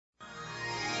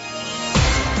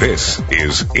This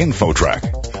is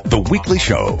InfoTrack, the weekly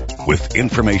show with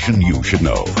information you should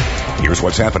know. Here's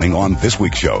what's happening on this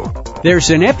week's show. There's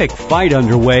an epic fight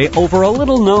underway over a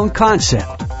little-known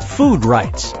concept, food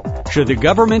rights. Should the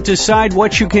government decide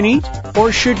what you can eat,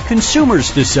 or should consumers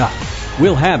decide?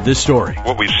 We'll have this story.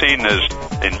 What we've seen is,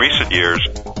 in recent years,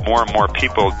 more and more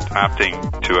people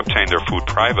opting to obtain their food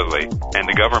privately, and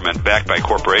the government, backed by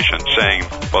corporations, saying,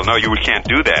 well, no, you can't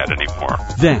do that anymore.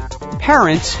 Then,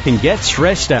 parents can get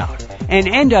stressed out and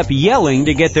end up yelling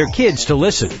to get their kids to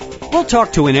listen. We'll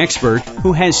talk to an expert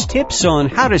who has tips on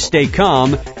how to stay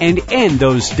calm and end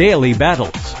those daily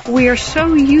battles. We are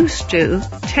so used to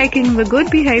taking the good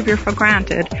behavior for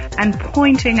granted and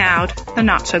pointing out the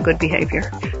not so good behavior.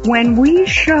 When we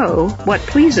show what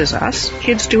pleases us,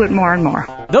 kids do it more and more.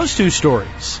 Those two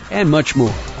stories and much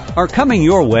more are coming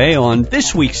your way on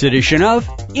this week's edition of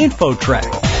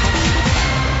InfoTrack.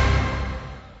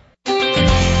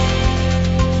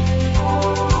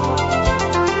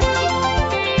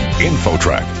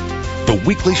 InfoTrack, the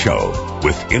weekly show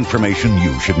with information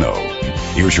you should know.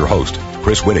 Here's your host,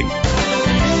 Chris Whitting.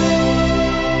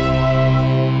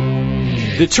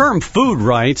 The term food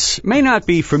rights may not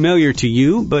be familiar to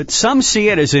you, but some see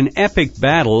it as an epic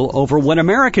battle over what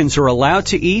Americans are allowed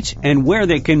to eat and where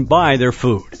they can buy their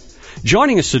food.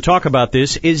 Joining us to talk about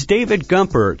this is David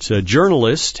Gumpertz, a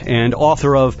journalist and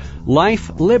author of Life,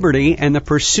 Liberty, and the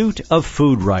Pursuit of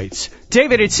Food Rights.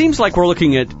 David, it seems like we're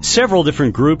looking at several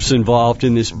different groups involved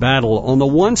in this battle. On the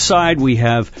one side, we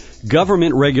have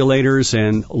government regulators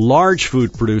and large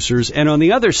food producers, and on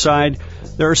the other side,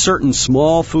 there are certain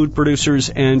small food producers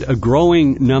and a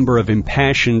growing number of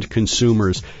impassioned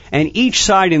consumers. And each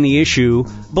side in the issue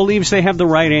believes they have the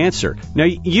right answer. Now,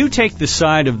 you take the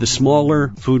side of the smaller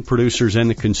food producers and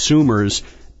the consumers,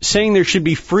 saying there should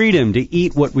be freedom to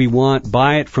eat what we want,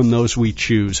 buy it from those we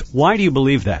choose. Why do you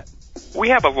believe that? We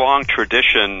have a long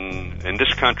tradition in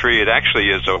this country. It actually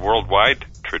is a worldwide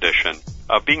tradition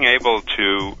of being able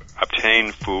to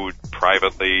obtain food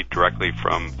privately, directly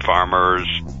from farmers,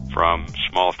 from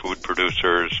small food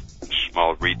producers,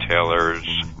 small retailers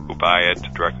who buy it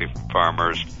directly from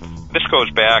farmers. This goes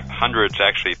back hundreds,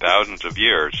 actually thousands of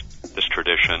years, this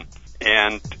tradition.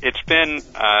 And it's been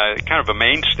kind of a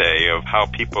mainstay of how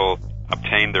people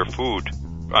obtain their food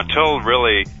until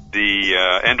really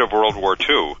the end of World War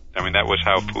II. I mean, that was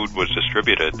how food was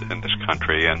distributed in this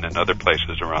country and in other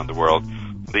places around the world.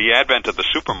 The advent of the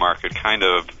supermarket kind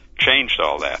of changed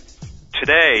all that.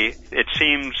 Today, it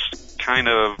seems kind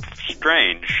of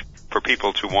strange for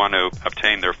people to want to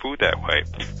obtain their food that way.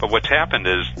 But what's happened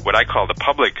is what I call the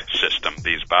public system.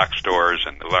 These box stores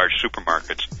and the large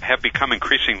supermarkets have become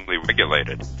increasingly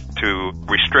regulated to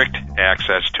restrict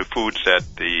access to foods that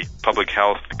the public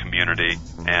health community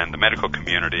and the medical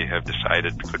community have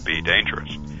decided could be dangerous.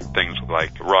 Things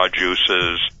like raw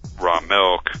juices, raw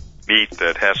milk, meat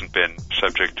that hasn't been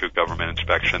subject to government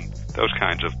inspection, those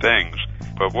kinds of things.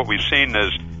 But what we've seen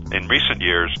is, in recent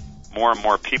years, more and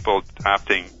more people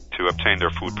opting to obtain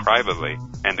their food privately,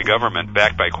 and the government,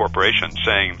 backed by corporations,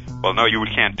 saying, well, no, you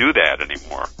can't do that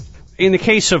anymore. In the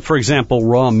case of, for example,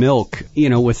 raw milk,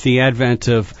 with the advent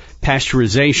of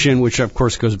pasteurization, which of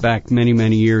course goes back many,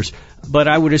 many years, but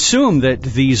I would assume that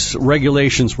these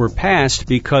regulations were passed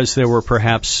because there were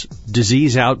perhaps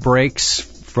disease outbreaks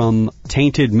from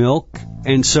tainted milk,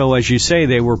 and so, as you say,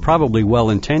 they were probably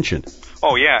well-intentioned.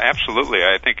 Oh, yeah, absolutely.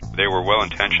 I think they were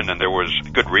well-intentioned, and there was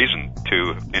good reason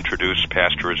to introduce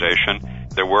pasteurization.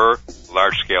 There were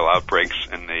large-scale outbreaks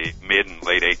in the mid and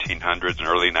late 1800s and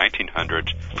early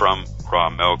 1900s from raw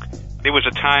milk. It was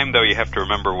a time, though, you have to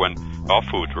remember, when all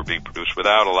foods were being produced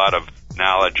without a lot of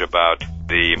knowledge about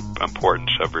the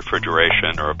importance of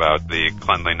refrigeration or about the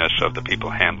cleanliness of the people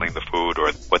handling the food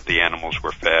or what the animals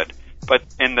were fed. But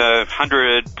in the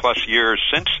 100-plus years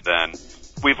since then,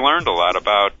 we've learned a lot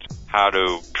about how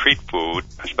to treat food,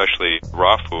 especially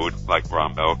raw food like raw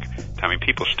milk. I mean,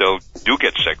 people still do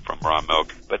get sick from raw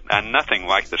milk, but on nothing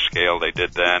like the scale they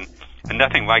did then, and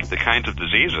nothing like the kinds of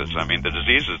diseases. I mean, the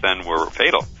diseases then were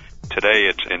fatal. Today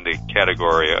it's in the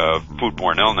category of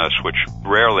foodborne illness, which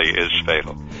rarely is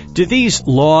fatal. Do these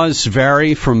laws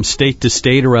vary from state to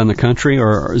state around the country,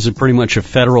 or is it pretty much a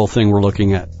federal thing we're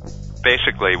looking at?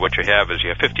 Basically, what you have is you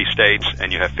have 50 states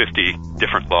and you have 50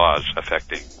 different laws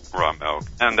affecting raw milk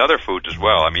and other foods as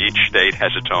well. I mean, each state has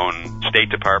its own state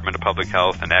department of public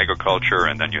health and agriculture,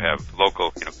 and then you have local,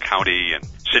 county and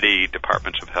city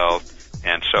departments of health.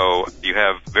 And so you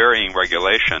have varying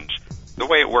regulations. The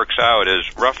way it works out is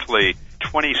roughly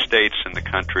 20 states in the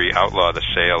country outlaw the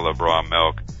sale of raw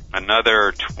milk.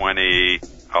 Another 20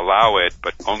 allow it,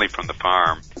 but only from the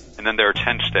farm. And then there are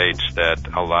 10 states that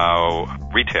allow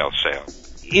retail sale.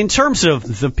 In terms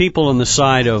of the people on the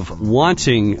side of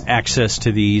wanting access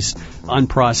to these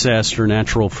unprocessed or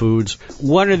natural foods,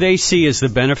 what do they see as the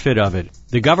benefit of it?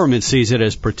 The government sees it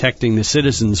as protecting the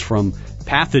citizens from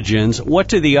pathogens. What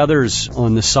do the others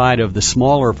on the side of the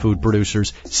smaller food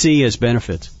producers see as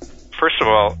benefits? First of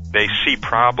all, they see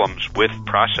problems with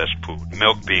processed food,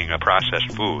 milk being a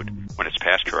processed food when it's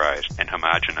pasteurized and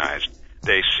homogenized.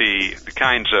 They see the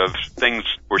kinds of things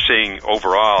we're seeing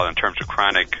overall in terms of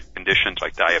chronic conditions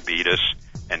like diabetes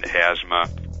and asthma.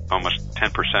 Almost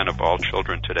 10% of all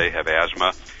children today have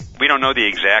asthma. We don't know the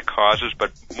exact causes,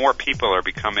 but more people are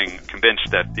becoming convinced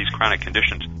that these chronic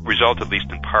conditions result at least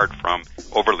in part from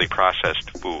overly processed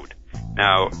food.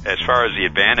 Now, as far as the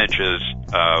advantages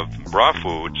of raw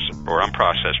foods or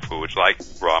unprocessed foods like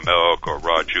raw milk or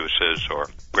raw juices or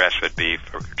grass-fed beef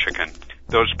or chicken,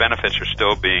 those benefits are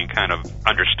still being kind of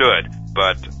understood.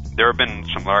 But there have been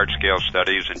some large-scale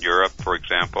studies in Europe, for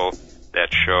example,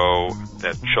 that show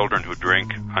that children who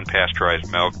drink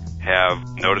unpasteurized milk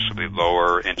have noticeably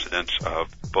lower incidence of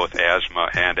both asthma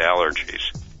and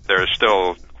allergies. There are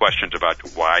still questions about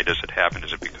why does it happen.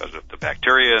 Is it because of the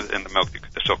bacteria in the milk,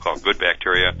 the so-called good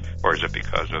bacteria, or is it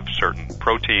because of certain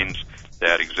proteins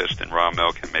that exist in raw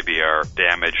milk and maybe are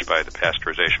damaged by the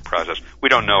pasteurization process? We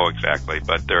don't know exactly,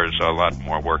 but there's a lot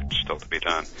more work still to be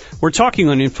done. We're talking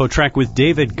on InfoTrack with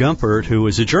David Gumpert, who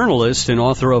is a journalist and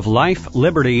author of Life,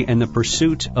 Liberty, and the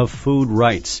Pursuit of Food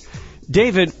Rights.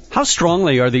 David, how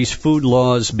strongly are these food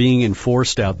laws being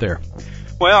enforced out there?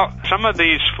 Well, some of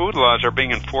these food laws are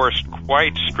being enforced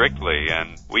quite strictly,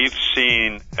 and we've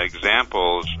seen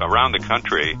examples around the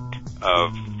country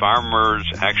of farmers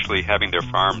actually having their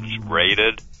farms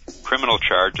raided, criminal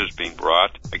charges being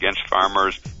brought against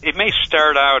farmers. It may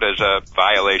start out as a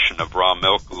violation of raw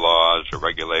milk laws or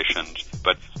regulations,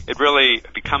 but it really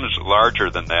becomes larger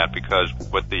than that because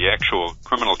what the actual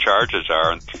criminal charges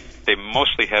are, they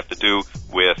mostly have to do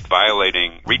with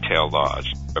violating retail laws,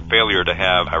 a failure to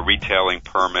have a retailing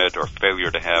permit or failure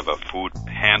to have a food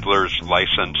handler's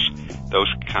license,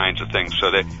 those kinds of things. So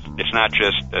that it's not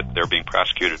just that they're being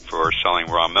prosecuted for selling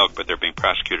raw milk, but they're being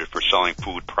prosecuted for selling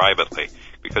food privately,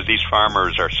 because these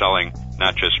farmers are selling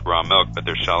not just raw milk, but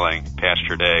they're selling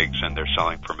pastured eggs and they're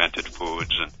selling fermented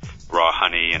foods and raw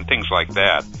honey and things like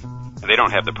that. And they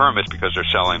don't have the permits because they're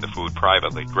selling the food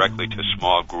privately, directly to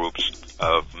small groups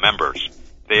of members.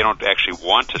 They don't actually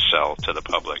want to sell to the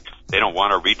public. They don't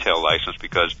want a retail license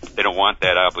because they don't want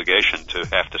that obligation to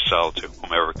have to sell to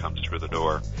whomever comes through the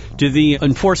door. Do the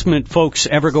enforcement folks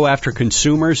ever go after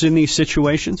consumers in these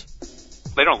situations?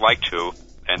 They don't like to,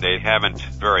 and they haven't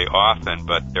very often,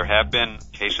 but there have been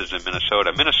cases in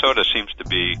Minnesota. Minnesota seems to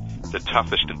be the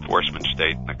toughest enforcement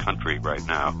state in the country right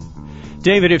now.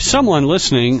 David, if someone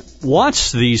listening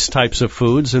wants these types of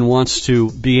foods and wants to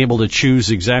be able to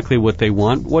choose exactly what they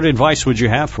want, what advice would you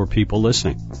have for people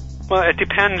listening? Well, it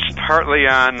depends partly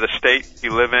on the state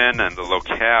you live in and the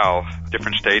locale.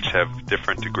 Different states have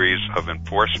different degrees of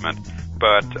enforcement,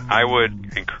 but I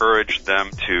would encourage them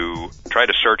to try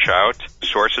to search out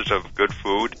sources of good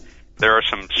food. There are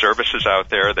some services out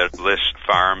there that list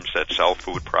farms that sell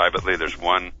food privately. There's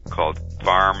one called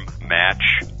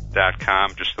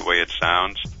FarmMatch.com, just the way it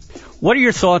sounds. What are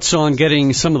your thoughts on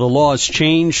getting some of the laws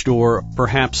changed or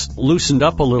perhaps loosened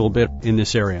up a little bit in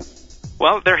this area?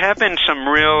 Well, there have been some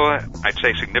real, I'd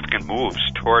say, significant moves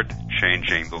toward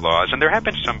changing the laws, and there have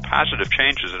been some positive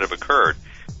changes that have occurred.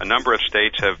 A number of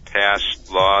states have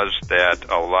passed laws that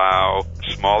allow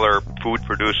smaller food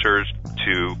producers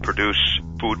to produce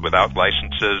food without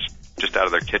licenses just out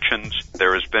of their kitchens.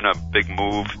 There has been a big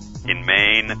move in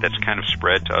Maine that's kind of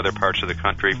spread to other parts of the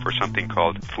country for something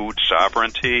called food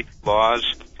sovereignty laws,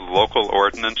 local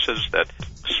ordinances that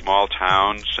small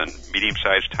towns and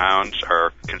medium-sized towns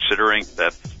are considering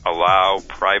that allow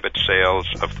private sales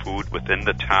of food within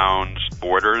the town's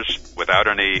borders without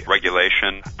any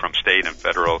regulation from state and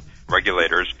federal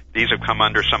regulators. These have come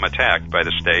under some attack by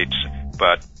the states,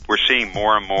 but we're seeing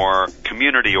more and more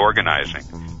community organizing,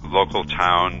 local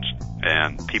towns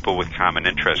and people with common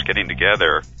interests getting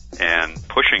together and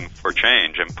pushing for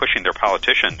change and pushing their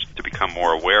politicians to become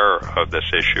more aware of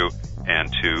this issue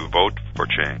and to vote for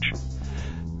change.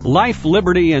 Life,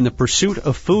 Liberty, and the Pursuit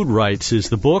of Food Rights is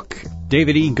the book.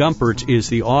 David E. Gumpert is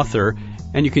the author,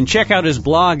 and you can check out his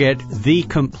blog at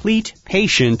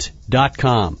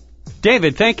thecompletepatient.com.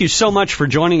 David, thank you so much for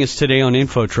joining us today on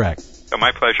InfoTrack. Oh,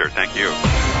 my pleasure. Thank you.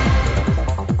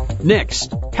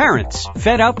 Next, parents,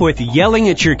 fed up with yelling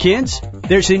at your kids?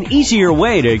 There's an easier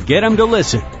way to get them to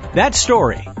listen. That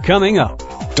story coming up.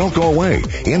 Don't go away.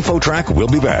 InfoTrack will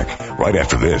be back right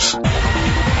after this.